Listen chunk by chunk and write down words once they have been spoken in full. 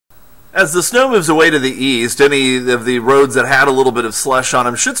As the snow moves away to the east, any of the roads that had a little bit of slush on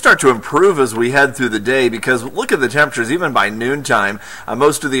them should start to improve as we head through the day, because look at the temperatures. Even by noontime,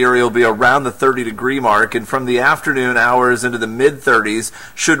 most of the area will be around the 30-degree mark, and from the afternoon hours into the mid-30s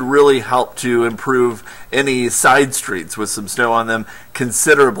should really help to improve any side streets with some snow on them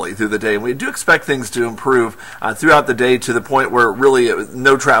considerably through the day. And we do expect things to improve throughout the day to the point where really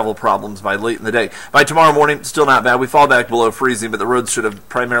no travel problems by late in the day. By tomorrow morning, still not bad. We fall back below freezing, but the roads should have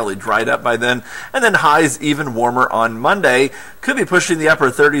primarily dried up by then. And then highs even warmer on Monday. Could be pushing the upper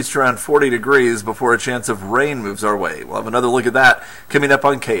 30s to around 40 degrees before a chance of rain moves our way. We'll have another look at that coming up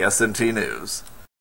on KSNT News.